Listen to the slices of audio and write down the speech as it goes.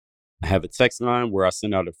I have a text line where I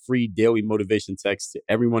send out a free daily motivation text to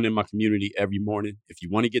everyone in my community every morning. If you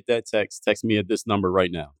want to get that text me at this number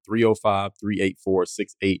right now,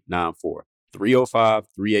 305-384-6894.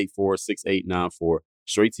 305-384-6894.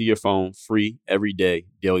 Straight to your phone, free, every day,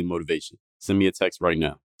 daily motivation. Send me a text right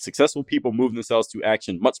now. Successful people move themselves to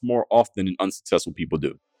action much more often than unsuccessful people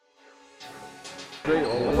do.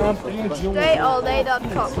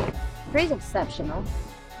 DreAllDay.com. Pretty exceptional.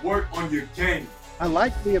 Work on your game. I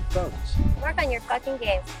like the approach. Work on your fucking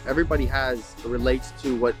game. Everybody relates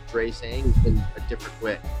to what Dre's saying in a different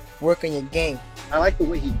way. Work on your game. I like the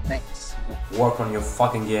way he thinks. Work on your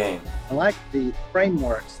fucking game. I like the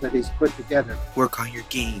frameworks that he's put together. Work on your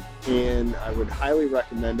game. And I would highly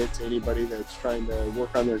recommend it to anybody that's trying to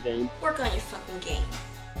work on their game. Work on your fucking game.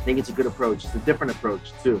 I think it's a good approach. It's a different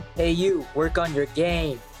approach, too. Hey, you, work on your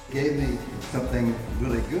game. Gave me something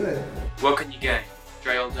really good. Work on your game.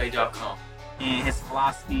 DreAllDay.com. And his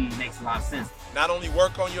philosophy makes a lot of sense. Not only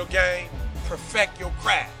work on your game, perfect your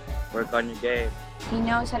craft. Work on your game. He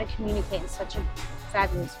knows how to communicate in such a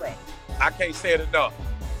fabulous way. I can't say it enough.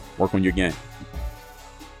 Work on your game.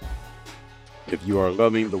 If you are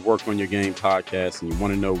loving the Work on Your Game podcast and you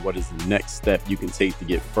want to know what is the next step you can take to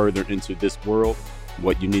get further into this world,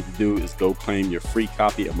 what you need to do is go claim your free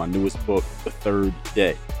copy of my newest book, The Third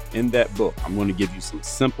Day. In that book, I'm going to give you some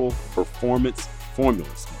simple performance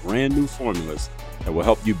formulas, brand new formulas that will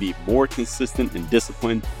help you be more consistent and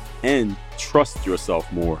disciplined and trust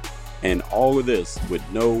yourself more. And all of this with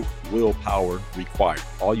no willpower required.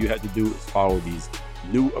 All you have to do is follow these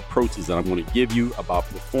new approaches that I'm going to give you about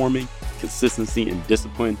performing, consistency, and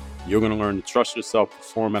discipline. You're going to learn to trust yourself,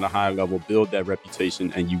 perform at a high level, build that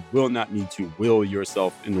reputation, and you will not need to will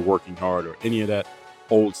yourself into working hard or any of that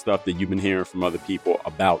old stuff that you've been hearing from other people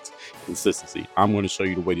about consistency. I'm going to show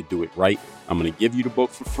you the way to do it right. I'm going to give you the book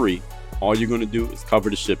for free. All you're going to do is cover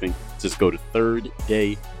the shipping. Just go to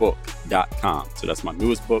ThirdDayBook.com. So that's my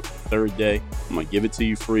newest book, Third Day. I'm going to give it to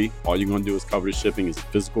you free. All you're going to do is cover the shipping. It's a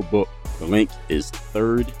physical book. The link is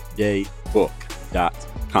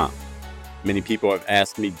ThirdDayBook.com. Many people have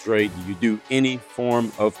asked me, Dre, do you do any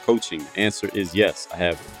form of coaching? The answer is yes. I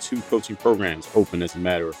have 2 coaching programs open, as a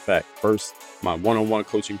matter of fact. First, my one-on-one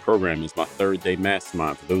coaching program is my Third Day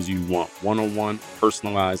Mastermind. For those of you who want one-on-one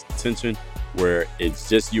personalized attention, where it's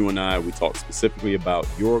just you and I, we talk specifically about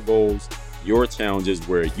your goals, your challenges,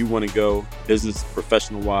 where you want to go, business,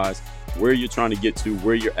 professional-wise, where you're trying to get to,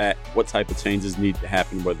 where you're at, what type of changes need to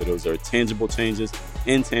happen, whether those are tangible changes,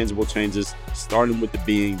 intangible changes, starting with the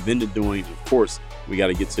being, then the doing. Of course, we got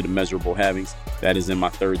to get to the measurable havings. That is in my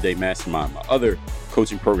Third Day Mastermind. My other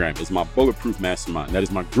coaching program is my Bulletproof Mastermind. That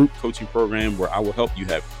is my group coaching program where I will help you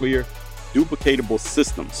have clear, duplicatable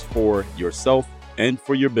systems for yourself and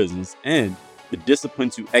for your business and the discipline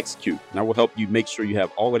to execute. And I will help you make sure you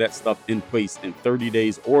have all of that stuff in place in 30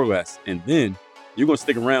 days or less. And then you're going to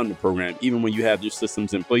stick around in the program, even when you have your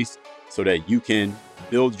systems in place, so that you can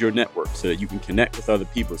build your network, so that you can connect with other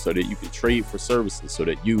people, so that you can trade for services, so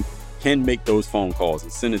that you can make those phone calls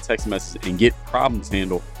and send a text message and get problems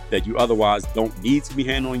handled that you otherwise don't need to be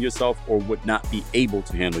handling yourself or would not be able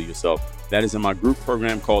to handle yourself. That is in my group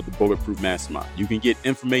program called the Bulletproof Mastermind. You can get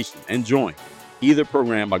information and join either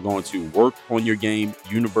program by going to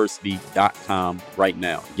workonyourgameuniversity.com right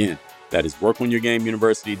now. Again, that is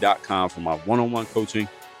workonyourgameuniversity.com for my one-on-one coaching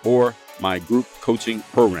or my group coaching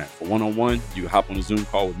program. For one-on-one, you hop on a Zoom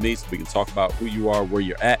call with me so we can talk about who you are, where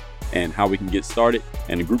you're at, and how we can get started.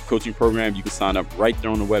 And the group coaching program, you can sign up right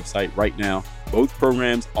there on the website right now. Both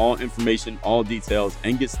programs, all information, all details,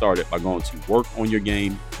 and get started by going to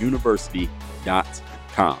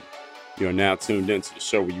workonyourgameuniversity.com. You are now tuned into the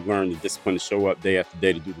show where you learn the discipline to show up day after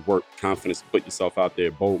day to do the work, confidence to put yourself out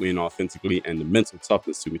there boldly and authentically, and the mental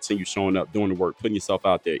toughness to continue showing up, doing the work, putting yourself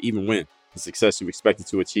out there, even when the success you expected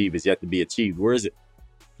to achieve is yet to be achieved. Where is it?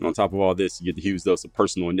 And on top of all this, you get the huge dose of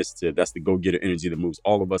personal initiative. That's the go-getter energy that moves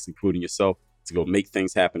all of us, including yourself, to go make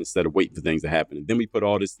things happen instead of waiting for things to happen. And then we put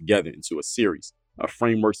all this together into a series of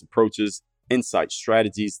frameworks, approaches, insights,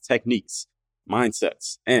 strategies, techniques,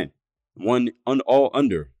 mindsets, and one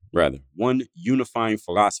unifying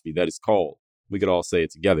philosophy that is called, we could all say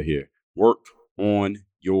it together here, work on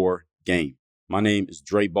your game. My name is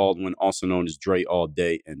Dre Baldwin, also known as Dre All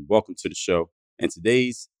Day, and welcome to the show. And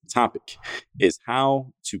today's topic is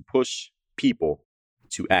how to push people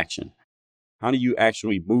to action. How do you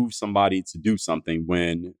actually move somebody to do something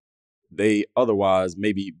when they otherwise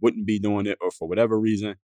maybe wouldn't be doing it, or for whatever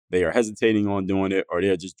reason, they are hesitating on doing it, or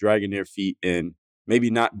they're just dragging their feet and maybe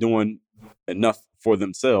not doing enough for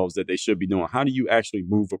themselves that they should be doing? How do you actually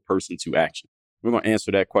move a person to action? We're going to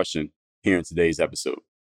answer that question here in today's episode.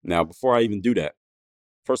 Now, before I even do that,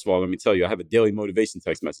 First of all, let me tell you, I have a daily motivation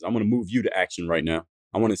text message. I'm going to move you to action right now.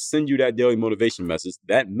 I want to send you that daily motivation message.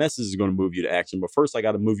 That message is going to move you to action. But first, I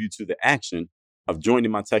got to move you to the action of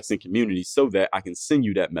joining my texting community so that I can send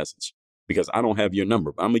you that message, because I don't have your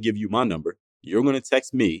number. But I'm going to give you my number. You're going to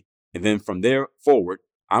text me. And then from there forward,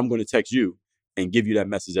 I'm going to text you and give you that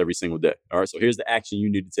message every single day. All right. So here's the action you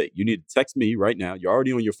need to take. You need to text me right now. You're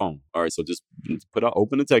already on your phone. All right. So just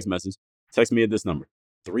open the text message. Text me at this number,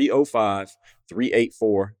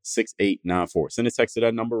 305-384-6894. Send a text to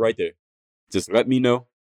that number right there. Just let me know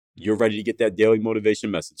you're ready to get that daily motivation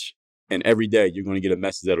message. And every day you're going to get a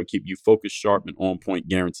message that'll keep you focused, sharp, and on point,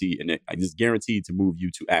 guaranteed. And I just guaranteed to move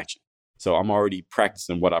you to action. So I'm already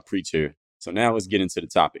practicing what I preach here. So now let's get into the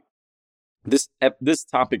topic. This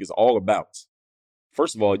topic is all about,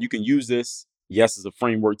 first of all, you can use this, yes, as a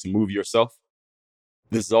framework to move yourself.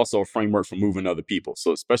 This is also a framework for moving other people.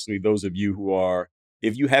 So especially those of you who are,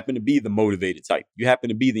 if you happen to be the motivated type, you happen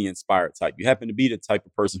to be the inspired type, you happen to be the type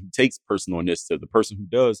of person who takes personal initiative, the person who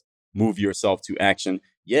does move yourself to action.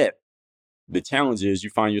 Yet the challenge is you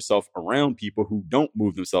find yourself around people who don't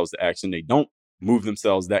move themselves to action. They don't move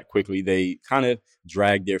themselves that quickly. They kind of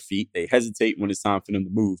drag their feet. They hesitate when it's time for them to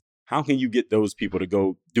move. How can you get those people to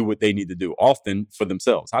go do what they need to do, often for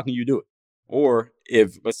themselves? How can you do it? Or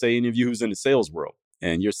if, let's say, any of you who's in the sales world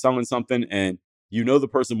and you're selling something and you know the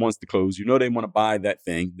person wants to close, you know they want to buy that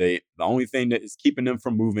thing. The only thing that is keeping them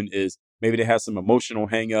from moving is maybe they have some emotional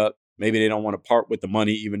hang up. Maybe they don't want to part with the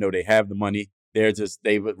money, even though they have the money.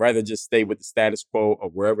 They would rather just stay with the status quo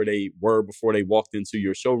of wherever they were before they walked into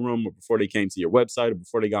your showroom or before they came to your website or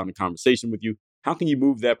before they got in a conversation with you. How can you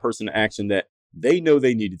move that person to action that they know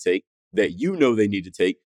they need to take, that you know they need to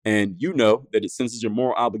take, and you know that since it's your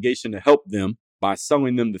moral obligation to help them by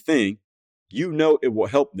selling them the thing, you know it will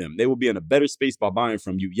help them. They will be in a better space by buying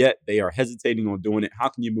from you, yet they are hesitating on doing it. How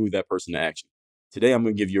can you move that person to action? Today, I'm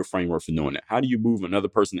going to give you a framework for doing that. How do you move another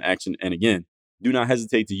person to action? And again, do not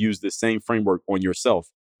hesitate to use this same framework on yourself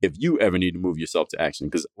if you ever need to move yourself to action,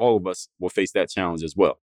 because all of us will face that challenge as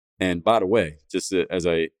well. And by the way, just as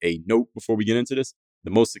a note before we get into this, the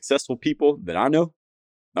most successful people that I know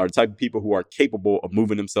are the type of people who are capable of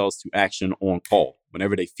moving themselves to action on call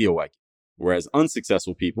whenever they feel like it. Whereas the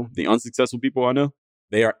unsuccessful people I know,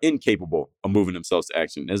 they are incapable of moving themselves to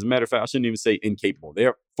action. As a matter of fact, I shouldn't even say incapable. They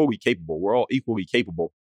are fully capable. We're all equally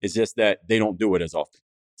capable. It's just that they don't do it as often.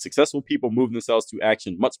 Successful people move themselves to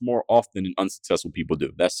action much more often than unsuccessful people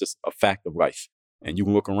do. That's just a fact of life. And you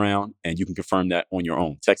can look around and you can confirm that on your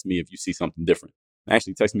own. Text me if you see something different.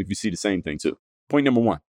 Actually, text me if you see the same thing too. Point number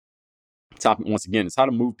one. Topic once again is how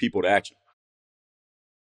to move people to action.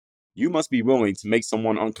 You must be willing to make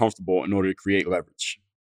someone uncomfortable in order to create leverage.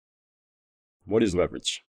 What is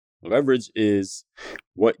leverage? Leverage is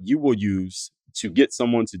what you will use to get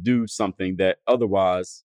someone to do something that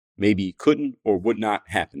otherwise maybe couldn't or would not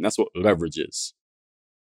happen. That's what leverage is.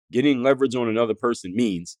 Getting leverage on another person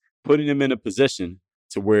means putting them in a position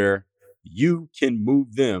to where you can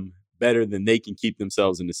move them better than they can keep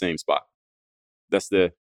themselves in the same spot.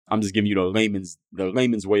 I'm just giving you the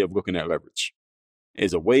layman's way of looking at leverage.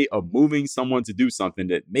 Is a way of moving someone to do something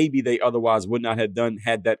that maybe they otherwise would not have done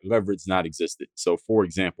had that leverage not existed. So for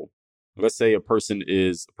example, let's say a person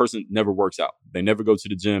never works out. They never go to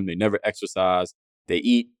the gym. They never exercise. They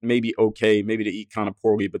eat maybe okay. Maybe they eat kind of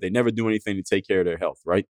poorly, but they never do anything to take care of their health,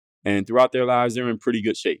 right? And throughout their lives, they're in pretty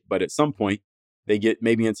good shape. But at some point, they get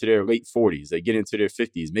maybe into their late 40s. They get into their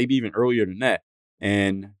 50s, maybe even earlier than that.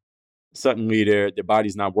 And suddenly their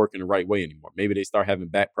body's not working the right way anymore. Maybe they start having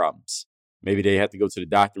back problems. Maybe they have to go to the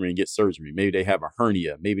doctor and get surgery. Maybe they have a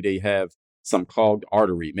hernia. Maybe they have some clogged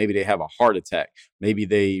artery. Maybe they have a heart attack. Maybe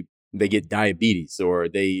they get diabetes, or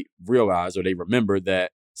they realize or they remember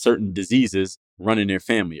that certain diseases run in their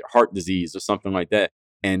family, a heart disease or something like that.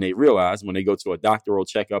 And they realize when they go to a doctoral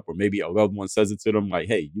checkup, or maybe a loved one says it to them like,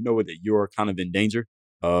 hey, you know that you're kind of in danger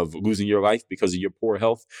of losing your life because of your poor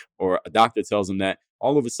health, or a doctor tells them that,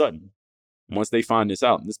 all of a sudden, once they find this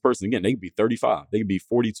out, and this person, again, they could be 35, they could be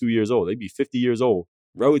 42 years old, they could be 50 years old,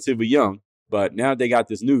 relatively young, but now they got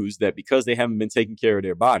this news that because they haven't been taking care of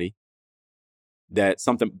their body, that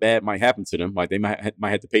something bad might happen to them, like they might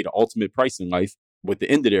have to pay the ultimate price in life with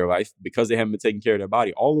the end of their life because they haven't been taking care of their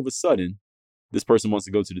body. All of a sudden, this person wants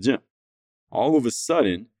to go to the gym. All of a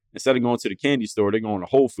sudden, instead of going to the candy store, they're going to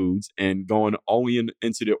Whole Foods and going all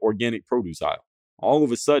into the organic produce aisle. All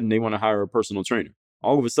of a sudden, they want to hire a personal trainer.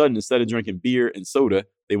 All of a sudden, instead of drinking beer and soda,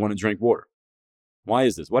 they want to drink water. Why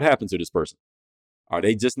is this? What happened to this person? Are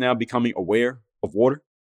they just now becoming aware of water?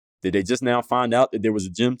 Did they just now find out that there was a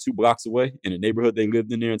gym 2 blocks away in a neighborhood they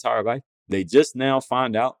lived in their entire life? They just now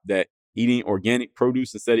find out that eating organic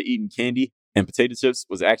produce instead of eating candy and potato chips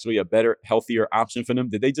was actually a better, healthier option for them?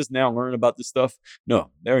 Did they just now learn about this stuff?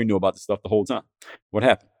 No, they already knew about this stuff the whole time. What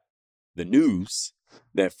happened? The news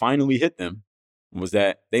that finally hit them was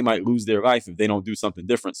that they might lose their life if they don't do something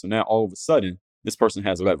different. So now all of a sudden, this person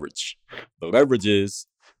has leverage. The leverage is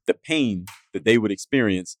the pain that they would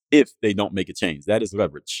experience if they don't make a change. That is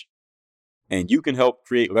leverage. And you can help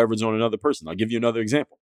create leverage on another person. I'll give you another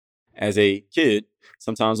example. As a kid,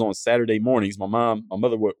 sometimes on Saturday mornings, my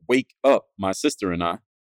mother would wake up my sister and I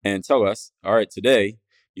and tell us, all right, today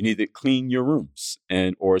you need to clean your rooms.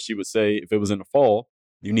 Or she would say, if it was in the fall,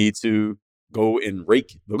 you need to go and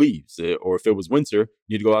rake the leaves. Or if it was winter,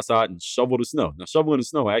 you need to go outside and shovel the snow. Now, shoveling the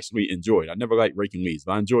snow, I actually enjoyed. I never liked raking leaves,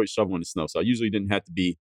 but I enjoyed shoveling the snow. So I usually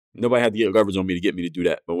nobody had to get leverage on me to get me to do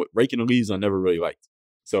that. But with raking the leaves, I never really liked.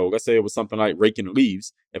 So let's say it was something like raking the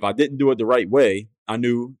leaves. If I didn't do it the right way, I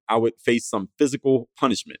knew I would face some physical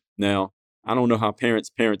punishment. Now, I don't know how parents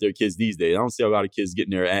parent their kids these days. I don't see a lot of kids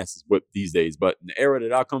getting their asses whipped these days. But in the era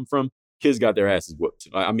that I come from, kids got their asses whipped.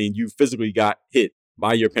 I mean, you physically got hit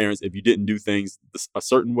by your parents if you didn't do things a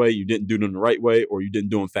certain way, you didn't do them the right way, or you didn't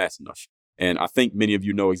do them fast enough. And I think many of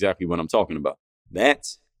you know exactly what I'm talking about.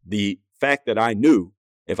 That's the fact that I knew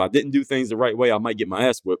if I didn't do things the right way, I might get my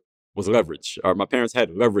ass whipped, was leverage. Or my parents had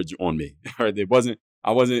leverage on me.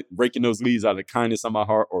 I wasn't breaking those leaves out of the kindness of my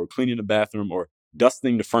heart or cleaning the bathroom or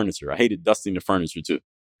dusting the furniture. I hated dusting the furniture too.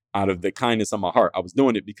 Out of the kindness of my heart. I was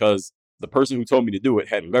doing it because the person who told me to do it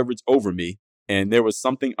had leverage over me, and there was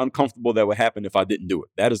something uncomfortable that would happen if I didn't do it.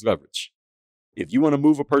 That is leverage. If you want to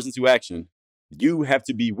move a person to action, you have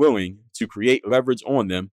to be willing to create leverage on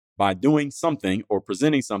them by doing something or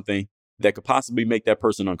presenting something that could possibly make that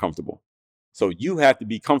person uncomfortable. So you have to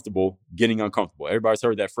be comfortable getting uncomfortable. Everybody's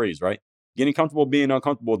heard that phrase, right? Getting comfortable being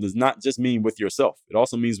uncomfortable does not just mean with yourself. It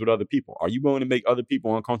also means with other people. Are you going to make other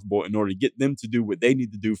people uncomfortable in order to get them to do what they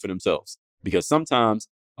need to do for themselves? Because sometimes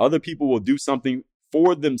other people will do something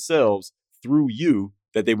for themselves through you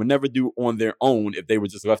that they would never do on their own if they were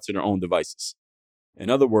just left to their own devices. In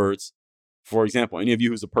other words, for example, any of you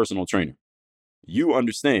who's a personal trainer, you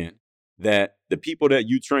understand that the people that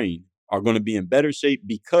you train are going to be in better shape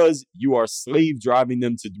because you are slave driving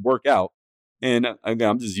them to work out. And again,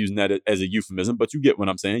 I'm just using that as a euphemism, but you get what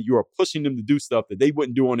I'm saying. You are pushing them to do stuff that they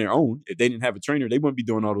wouldn't do on their own. If they didn't have a trainer, they wouldn't be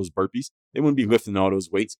doing all those burpees. They wouldn't be lifting all those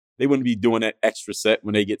weights. They wouldn't be doing that extra set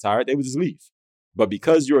when they get tired. They would just leave. But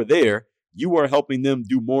because you're there, you are helping them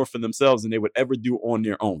do more for themselves than they would ever do on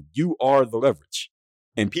their own. You are the leverage,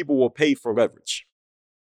 and people will pay for leverage.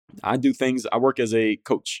 I work as a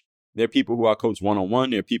coach. There are people who I coach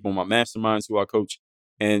one-on-one. There are people in my masterminds who I coach.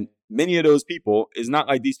 And many of those people, it's not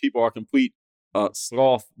like these people are complete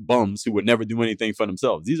sloth bums who would never do anything for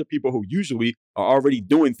themselves. These are people who usually are already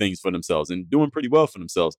doing things for themselves and doing pretty well for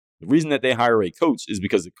themselves. The reason that they hire a coach is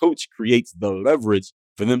because the coach creates the leverage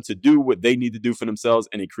for them to do what they need to do for themselves.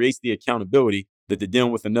 And it creates the accountability that they're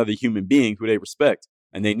dealing with another human being who they respect.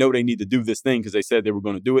 And they know they need to do this thing because they said they were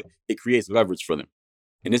going to do it. It creates leverage for them.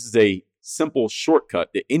 And this is a simple shortcut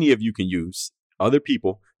that any of you can use.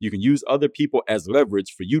 You can use other people as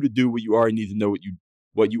leverage for you to do what you already need to know,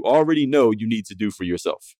 what you already know you need to do for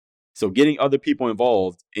yourself. So getting other people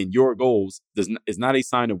involved in your goals is not a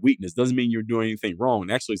sign of weakness. Doesn't mean you're doing anything wrong.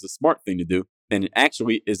 And actually, it's a smart thing to do. And it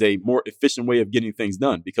actually is a more efficient way of getting things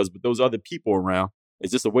done, because with those other people around,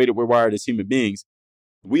 it's just a way that we're wired as human beings.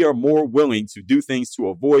 We are more willing to do things to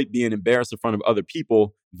avoid being embarrassed in front of other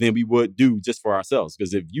people than we would do just for ourselves.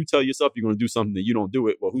 Because if you tell yourself you're going to do something that you don't do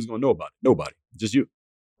it, well, who's going to know about it? Nobody, just you.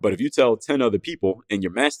 But if you tell 10 other people in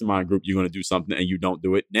your mastermind group you're going to do something and you don't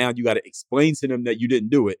do it, now you got to explain to them that you didn't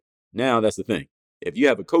do it. Now that's the thing. If you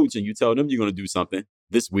have a coach and you tell them you're going to do something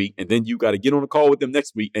this week, and then you got to get on a call with them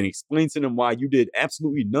next week and explain to them why you did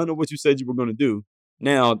absolutely none of what you said you were going to do,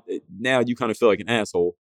 now you kind of feel like an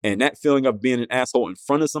asshole. And that feeling of being an asshole in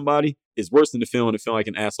front of somebody is worse than the feeling of feeling like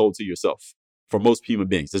an asshole to yourself. For most human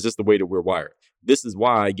beings, it's just the way that we're wired. This is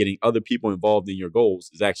why getting other people involved in your goals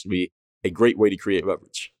is actually a great way to create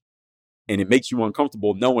leverage. And it makes you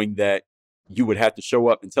uncomfortable knowing that you would have to show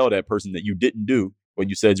up and tell that person that you didn't do what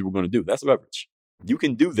you said you were going to do. That's leverage. You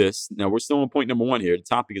can do this. Now, we're still on point number 1 here. The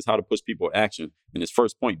topic is how to push people to action. And this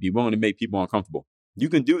first point, be willing to make people uncomfortable. You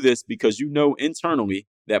can do this because you know internally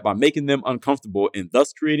that by making them uncomfortable and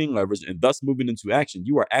thus creating leverage and thus moving into action,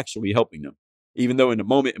 you are actually helping them. Even though in the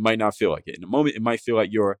moment it might not feel like it. In the moment, it might feel like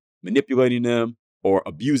you're manipulating them or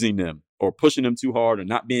abusing them or pushing them too hard or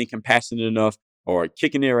not being compassionate enough or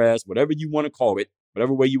kicking their ass, whatever you want to call it,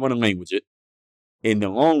 whatever way you want to language it. In the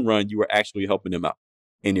long run, you are actually helping them out.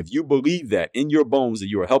 And if you believe that in your bones that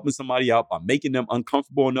you are helping somebody out by making them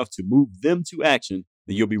uncomfortable enough to move them to action,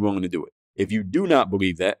 then you'll be willing to do it. If you do not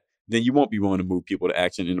believe that, then you won't be willing to move people to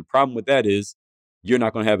action. And the problem with that is you're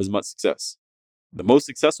not going to have as much success. The most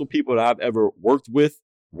successful people that I've ever worked with,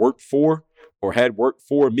 worked for, or had work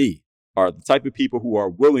for me are the type of people who are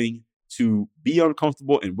willing to be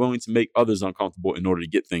uncomfortable and willing to make others uncomfortable in order to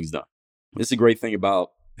get things done. This is a great thing about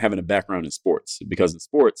having a background in sports, because in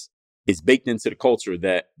sports, it's baked into the culture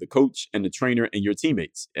that the coach and the trainer and your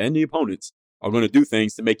teammates and the opponents are going to do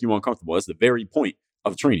things to make you uncomfortable. That's the very point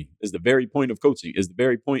of training. It's the very point of coaching. It's the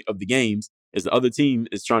very point of the games, is the other team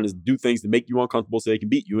is trying to do things to make you uncomfortable so they can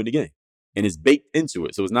beat you in the game. And it's baked into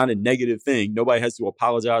it. So it's not a negative thing. Nobody has to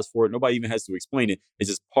apologize for it. Nobody even has to explain it. It's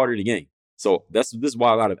just part of the game. So this is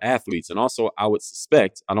why a lot of athletes, and also I would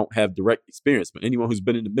suspect, I don't have direct experience, but anyone who's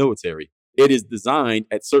been in the military, it is designed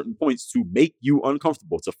at certain points to make you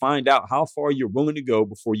uncomfortable, to find out how far you're willing to go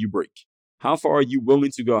before you break. How far are you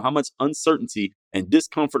willing to go? How much uncertainty and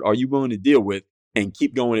discomfort are you willing to deal with and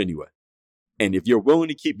keep going anyway? And if you're willing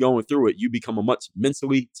to keep going through it, you become a much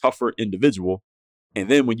mentally tougher individual. And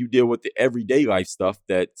then when you deal with the everyday life stuff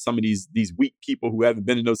that some of these weak people who haven't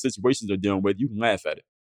been in those situations are dealing with, you can laugh at it.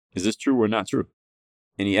 Is this true or not true?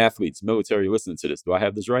 Any athletes, military, listening to this, do I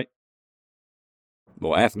have this right?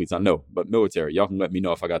 Well, athletes, I know, but military, y'all can let me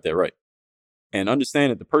know if I got that right. And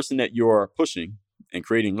understand that the person that you're pushing and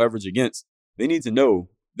creating leverage against, they need to know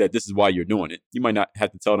that this is why you're doing it. You might not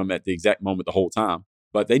have to tell them at the exact moment the whole time,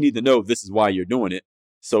 but they need to know this is why you're doing it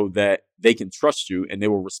so that they can trust you and they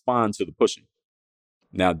will respond to the pushing.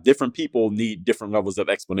 Now, different people need different levels of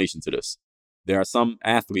explanation to this. There are some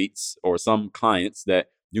athletes or some clients that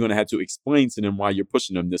you're going to have to explain to them why you're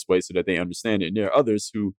pushing them this way so that they understand it. And there are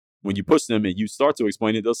others who, when you push them and you start to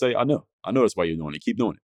explain it, they'll say, I know that's why you're doing it. Keep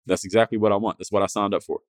doing it. That's exactly what I want. That's what I signed up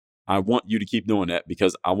for. I want you to keep doing that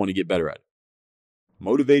because I want to get better at it.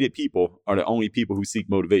 Motivated people are the only people who seek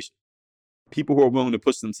motivation. People who are willing to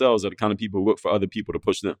push themselves are the kind of people who look for other people to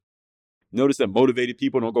push them. Notice that motivated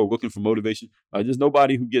people don't go looking for motivation. There's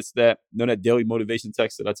nobody who gets that daily motivation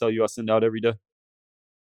text that I tell you I send out every day.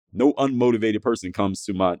 No unmotivated person comes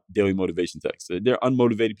to my daily motivation text. If there are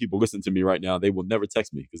unmotivated people listening to me right now, they will never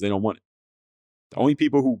text me because they don't want it. The only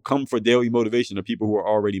people who come for daily motivation are people who are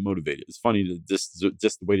already motivated. It's funny that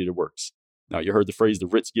just the way that it works. Now, you heard the phrase, the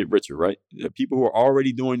rich get richer, right? The people who are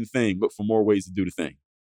already doing the thing look for more ways to do the thing.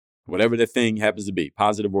 Whatever the thing happens to be,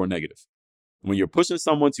 positive or negative. When you're pushing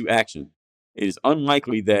someone to action, it is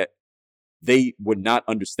unlikely that they would not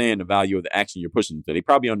understand the value of the action you're pushing them to. They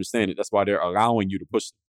probably understand it. That's why they're allowing you to push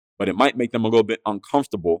them. But it might make them a little bit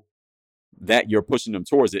uncomfortable that you're pushing them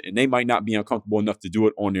towards it. And they might not be uncomfortable enough to do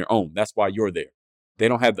it on their own. That's why you're there. They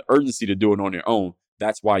don't have the urgency to do it on their own.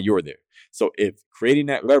 That's why you're there. So if creating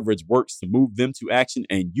that leverage works to move them to action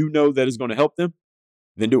and you know that it's going to help them,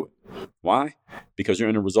 then do it. Why? Because you're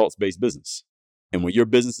in a results-based business. And when your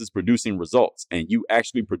business is producing results and you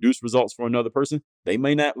actually produce results for another person, they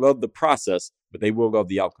may not love the process, but they will love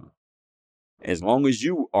the outcome. As long as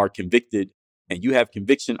you are convicted and you have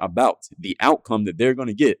conviction about the outcome that they're going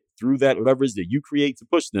to get through that leverage that you create to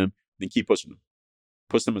push them, then keep pushing them.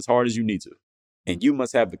 Push them as hard as you need to. And you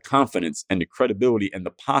must have the confidence and the credibility and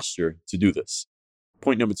the posture to do this.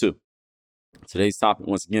 Point number 2. Today's topic,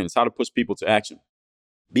 once again, is how to push people to action.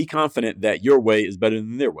 Be confident that your way is better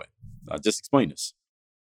than their way. I just explained this.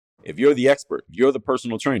 If you're the expert, if you're the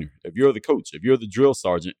personal trainer, if you're the coach, if you're the drill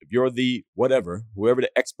sergeant, if you're the whatever, whoever the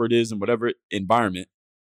expert is in whatever environment,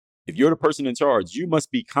 if you're the person in charge, you must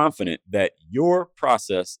be confident that your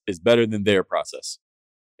process is better than their process.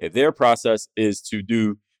 If their process is to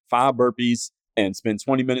do 5 burpees and spend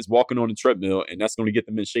 20 minutes walking on the treadmill, and that's going to get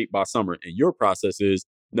them in shape by summer, and your process is,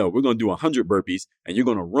 no, we're going to do 100 burpees, and you're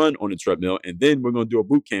going to run on the treadmill, and then we're going to do a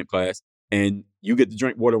boot camp class, and you get to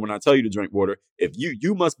drink water when I tell you to drink water. If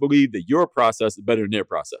you must believe that your process is better than their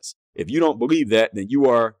process. If you don't believe that, then you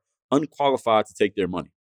are unqualified to take their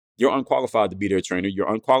money. You're unqualified to be their trainer.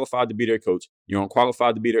 You're unqualified to be their coach. You're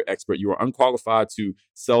unqualified to be their expert. You are unqualified to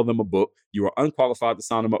sell them a book. You are unqualified to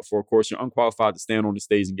sign them up for a course. You're unqualified to stand on the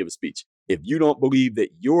stage and give a speech. If you don't believe that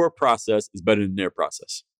your process is better than their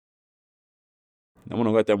process. I want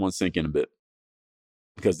to let that one sink in a bit.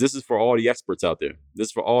 Because this is for all the experts out there. This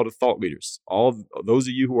is for all the thought leaders. All those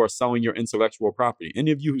of you who are selling your intellectual property.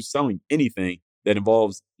 Any of you who's selling anything that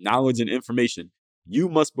involves knowledge and information, you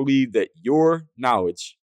must believe that your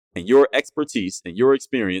knowledge and your expertise and your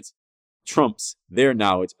experience trumps their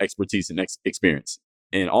knowledge, expertise, and experience.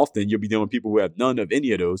 And often you'll be dealing with people who have none of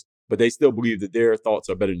any of those, but they still believe that their thoughts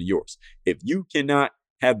are better than yours. If you cannot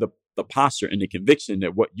have the posture and the conviction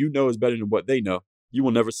that what you know is better than what they know, you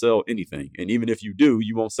will never sell anything. And even if you do,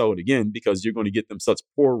 you won't sell it again because you're going to get them such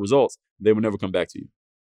poor results, they will never come back to you.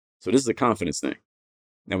 So this is a confidence thing.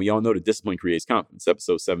 Now, we all know that discipline creates confidence,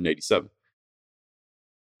 episode 787.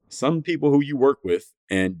 Some people who you work with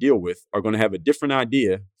and deal with are going to have a different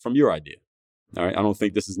idea from your idea. All right. I don't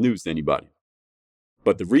think this is news to anybody.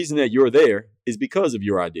 But the reason that you're there is because of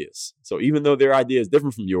your ideas. So even though their idea is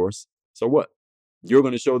different from yours, so what? You're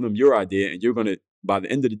going to show them your idea, and you're going to, by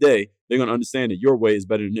the end of the day, they're going to understand that your way is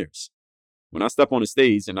better than theirs. When I step on the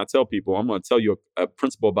stage and I tell people, I'm going to tell you a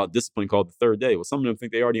principle about discipline called the third day. Well, some of them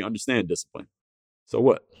think they already understand discipline. So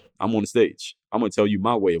what? I'm on the stage. I'm going to tell you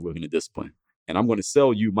my way of living a discipline. And I'm going to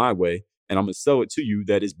sell you my way, and I'm going to sell it to you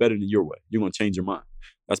that is better than your way. You're going to change your mind.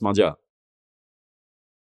 That's my job.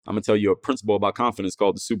 I'm going to tell you a principle about confidence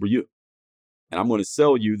called the super you. And I'm going to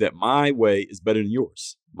sell you that my way is better than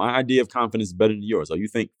yours. My idea of confidence is better than yours. Oh, you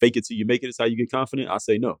think fake it till you make it is how you get confident? I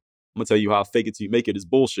say no. I'm going to tell you how fake it till you make it is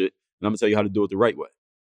bullshit. And I'm going to tell you how to do it the right way.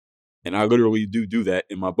 And I literally do that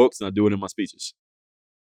in my books, and I do it in my speeches.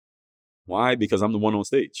 Why? Because I'm the one on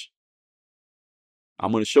stage.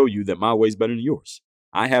 I'm going to show you that my way is better than yours.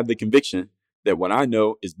 I have the conviction that what I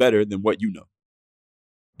know is better than what you know.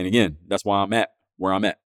 And again, that's why I'm at where I'm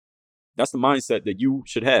at. That's the mindset that you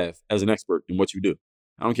should have as an expert in what you do.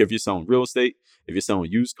 I don't care if you're selling real estate, if you're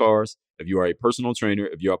selling used cars, if you are a personal trainer,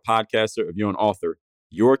 if you're a podcaster, if you're an author,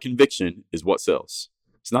 your conviction is what sells.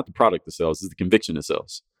 It's not the product that sells, it's the conviction that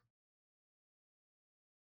sells.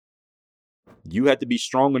 You have to be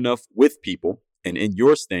strong enough with people and in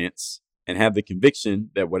your stance and have the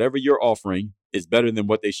conviction that whatever you're offering is better than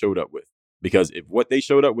what they showed up with. Because if what they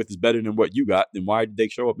showed up with is better than what you got, then why did they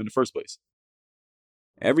show up in the first place?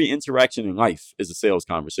 Every interaction in life is a sales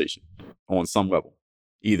conversation on some level.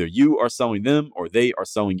 Either you are selling them or they are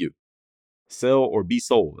selling you. Sell or be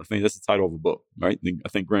sold. I think that's the title of a book, right? I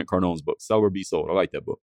think Grant Cardone's book, Sell or Be Sold. I like that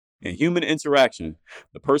book. In human interaction,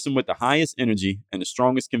 the person with the highest energy and the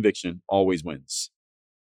strongest conviction always wins.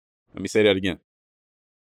 Let me say that again.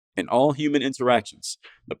 In all human interactions,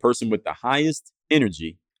 the person with the highest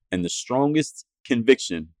energy and the strongest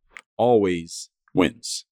conviction always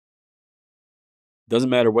wins. Doesn't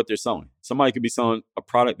matter what they're selling. Somebody could be selling a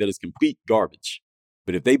product that is complete garbage,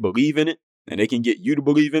 but if they believe in it and they can get you to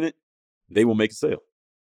believe in it, they will make a sale.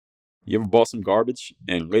 You ever bought some garbage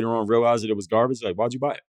and later on realized that it was garbage? Like, why'd you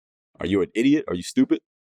buy it? Are you an idiot? Are you stupid?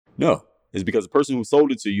 No, it's because the person who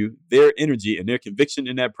sold it to you, their energy and their conviction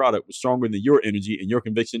in that product was stronger than your energy and your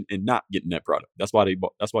conviction in not getting that product. That's why you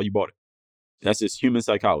bought it. That's just human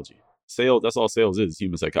psychology. Sales, that's all sales is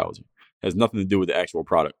human psychology. It has nothing to do with the actual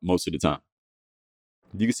product most of the time.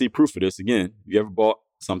 You can see proof of this. Again, if you ever bought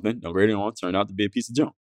something that later on turned out to be a piece of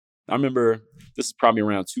junk. I remember this is probably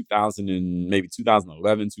around 2000 and maybe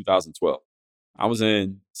 2011, 2012. I was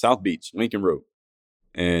in South Beach, Lincoln Road,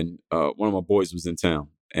 and one of my boys was in town.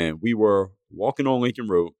 And we were walking on Lincoln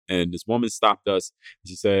Road, and this woman stopped us. And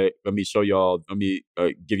she said, let me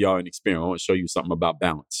give y'all an experience. I want to show you something about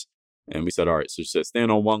balance. And we said, all right. So she said,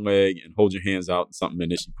 stand on one leg and hold your hands out and something.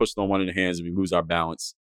 And then she pushed on one of the hands and we lose our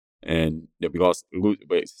balance. And then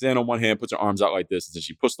stand on one hand, put your arms out like this. And then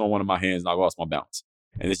she pushed on one of my hands and I lost my balance.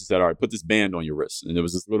 And then she said, all right, put this band on your wrist. And there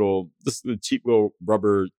was this little cheap little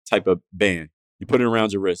rubber type of band. You put it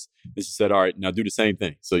around your wrist. And she said, all right, now do the same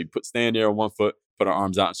thing. So you stand there on one foot, put her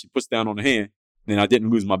arms out, and she puts down on the hand. And I didn't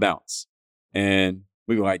lose my balance. And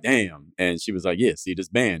we were like, damn. And she was like, yeah, see this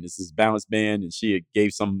band, this is balance band. And she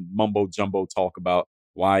gave some mumbo jumbo talk about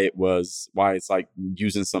why it's like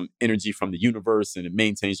using some energy from the universe and it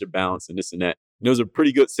maintains your balance and this and that. And it was a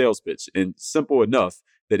pretty good sales pitch and simple enough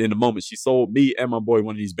that in the moment she sold me and my boy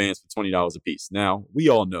one of these bands for $20 a piece. Now, we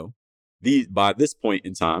all know by this point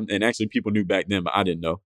in time, and actually people knew back then, but I didn't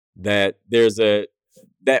know, that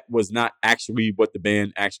that was not actually what the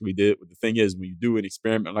band actually did. But the thing is, when you do an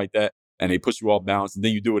experiment like that and they push you off balance and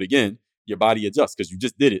then you do it again, your body adjusts because you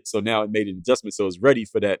just did it. So now it made an adjustment. So it's ready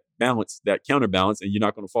for that balance, that counterbalance, and you're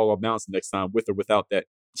not going to fall off balance the next time with or without that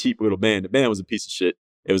cheap little band. The band was a piece of shit.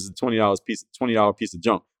 It was a $20 piece of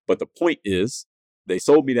junk. But the point is, they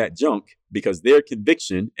sold me that junk because their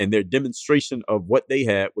conviction and their demonstration of what they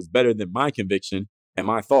had was better than my conviction and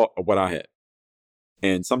my thought of what I had.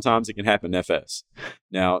 And sometimes it can happen that fast.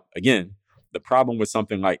 Now, again, the problem with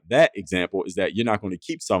something like that example is that you're not going to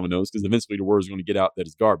keep selling those because eventually the word is going to get out that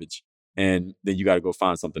it's garbage. And then you got to go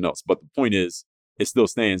find something else. But the point is, it still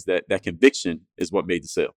stands that conviction is what made the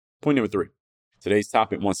sale. Point number 3. Today's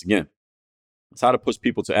topic, once again, is how to push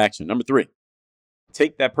people to action. Number 3,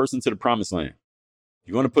 take that person to the promised land.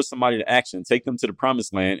 You're going to push somebody to action, take them to the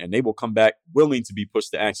promised land, and they will come back willing to be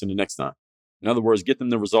pushed to action the next time. In other words, get them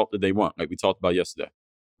the result that they want, like we talked about yesterday.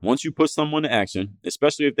 Once you push someone to action,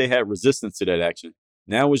 especially if they had resistance to that action,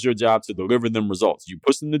 now is your job to deliver them results. You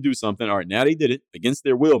push them to do something. All right, now they did it against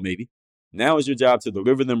their will, maybe. Now is your job to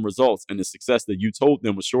deliver them results and the success that you told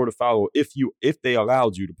them was sure to follow if they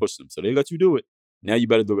allowed you to push them. So they let you do it. Now you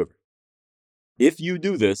better deliver. If you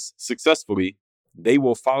do this successfully, they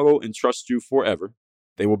will follow and trust you forever.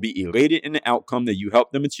 They will be elated in the outcome that you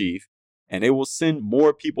helped them achieve, and they will send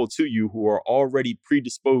more people to you who are already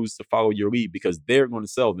predisposed to follow your lead because they're going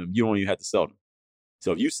to sell them. You don't even have to sell them.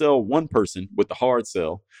 So if you sell one person with the hard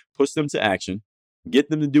sell, push them to action, get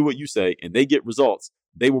them to do what you say, and they get results,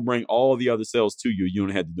 they will bring all the other sales to you. You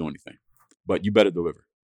don't have to do anything, but you better deliver.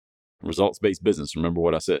 Results-based business. Remember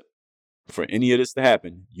what I said. For any of this to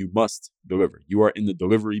happen, you must deliver. You are in the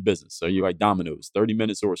delivery business. So you're like Domino's, 30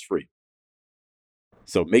 minutes or it's free.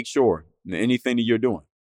 So make sure that anything that you're doing,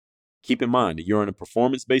 keep in mind that you're in a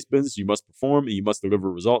performance-based business. You must perform and you must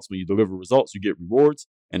deliver results. When you deliver results, you get rewards.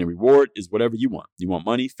 And the reward is whatever you want. You want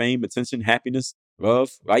money, fame, attention, happiness,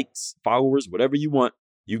 love, likes, followers, whatever you want,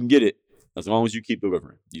 you can get it as long as you keep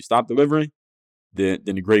delivering. You stop delivering, then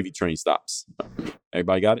the gravy train stops.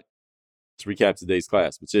 Everybody got it? Let's recap today's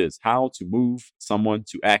class, which is how to move someone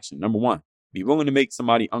to action. Number one, be willing to make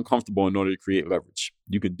somebody uncomfortable in order to create leverage.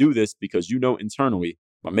 You can do this because you know internally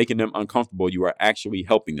by making them uncomfortable, you are actually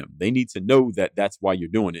helping them. They need to know that that's why you're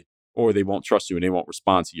doing it, or they won't trust you and they won't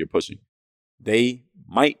respond to your pushing. This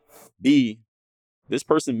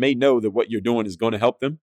person may know that what you're doing is going to help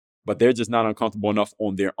them, but they're just not uncomfortable enough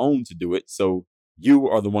on their own to do it. So you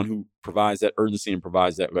are the one who provides that urgency and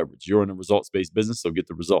provides that leverage. You're in a results-based business, so get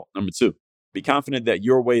the result. Number two, be confident that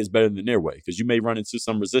your way is better than their way, because you may run into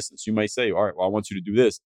some resistance. You may say, all right, well, I want you to do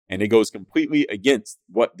this. And it goes completely against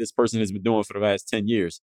what this person has been doing for the last 10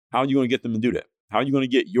 years. How are you going to get them to do that? How are you going to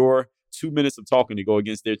get your 2 minutes of talking to go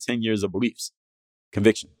against their 10 years of beliefs?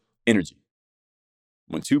 Conviction, energy.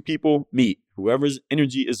 When two people meet, whoever's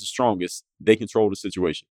energy is the strongest, they control the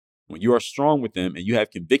situation. When you are strong with them and you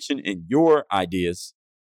have conviction in your ideas,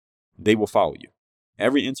 they will follow you.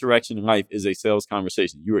 Every interaction in life is a sales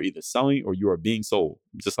conversation. You are either selling or you are being sold.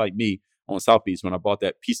 Just like me on South Beach when I bought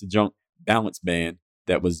that piece of junk balance band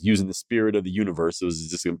that was using the spirit of the universe. It was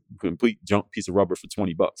just a complete junk piece of rubber for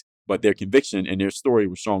 $20. But their conviction and their story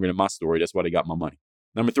was stronger than my story. That's why they got my money.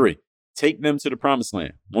 Number three, take them to the promised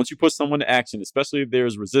land. Once you put someone to action, especially if there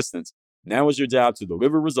is resistance, now is your job to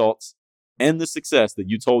deliver results and the success that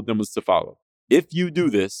you told them was to follow. If you do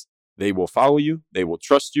this, they will follow you, they will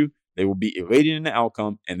trust you, they will be elated in the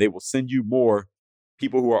outcome, and they will send you more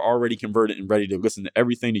people who are already converted and ready to listen to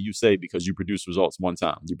everything that you say because you produce results one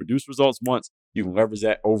time. You produce results once, you can leverage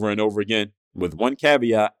that over and over again. With one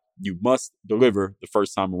caveat, you must deliver the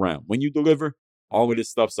first time around. When you deliver, all of this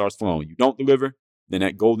stuff starts flowing. You don't deliver, then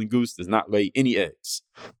that golden goose does not lay any eggs.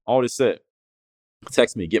 All this said,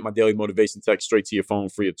 text me. Get my daily motivation text straight to your phone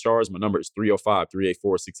free of charge. My number is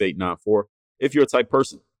 305-384-6894. If you're a type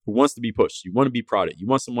person who wants to be pushed, you want to be prodded, you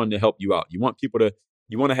want someone to help you out, you want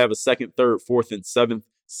to have a second, third, fourth, and seventh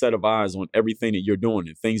set of eyes on everything that you're doing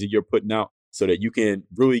and things that you're putting out so that you can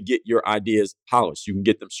really get your ideas polished. You can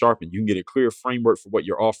get them sharpened. You can get a clear framework for what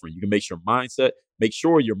you're offering. You can make sure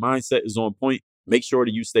your mindset is on point. Make sure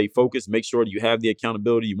that you stay focused. Make sure that you have the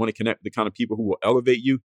accountability. You want to connect with the kind of people who will elevate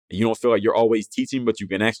you. And you don't feel like you're always teaching, but you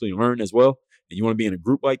can actually learn as well. And you want to be in a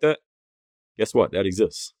group like that? Guess what? That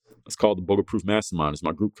exists. It's called the Bulletproof Mastermind. It's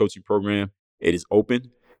my group coaching program. It is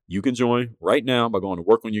open. You can join right now by going to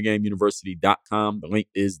workonyourgameuniversity.com. The link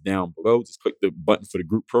is down below. Just click the button for the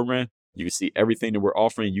group program. You can see everything that we're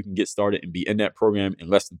offering. You can get started and be in that program in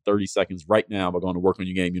less than 30 seconds right now by going to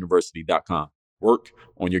workonyourgameuniversity.com. Work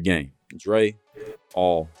on your game. Dre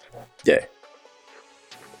all day.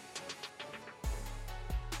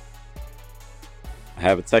 I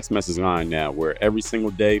have a text message line now where every single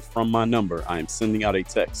day from my number, I am sending out a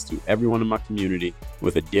text to everyone in my community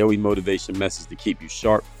with a daily motivation message to keep you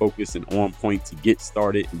sharp, focused, and on point to get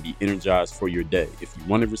started and be energized for your day. If you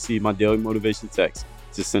want to receive my daily motivation text,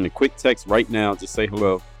 just send a quick text right now. Just say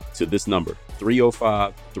hello to this number,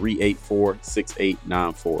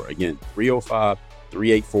 305-384-6894. Again,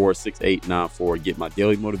 305-384-6894. Get my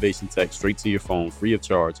daily motivation text straight to your phone, free of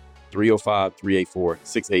charge,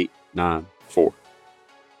 305-384-6894.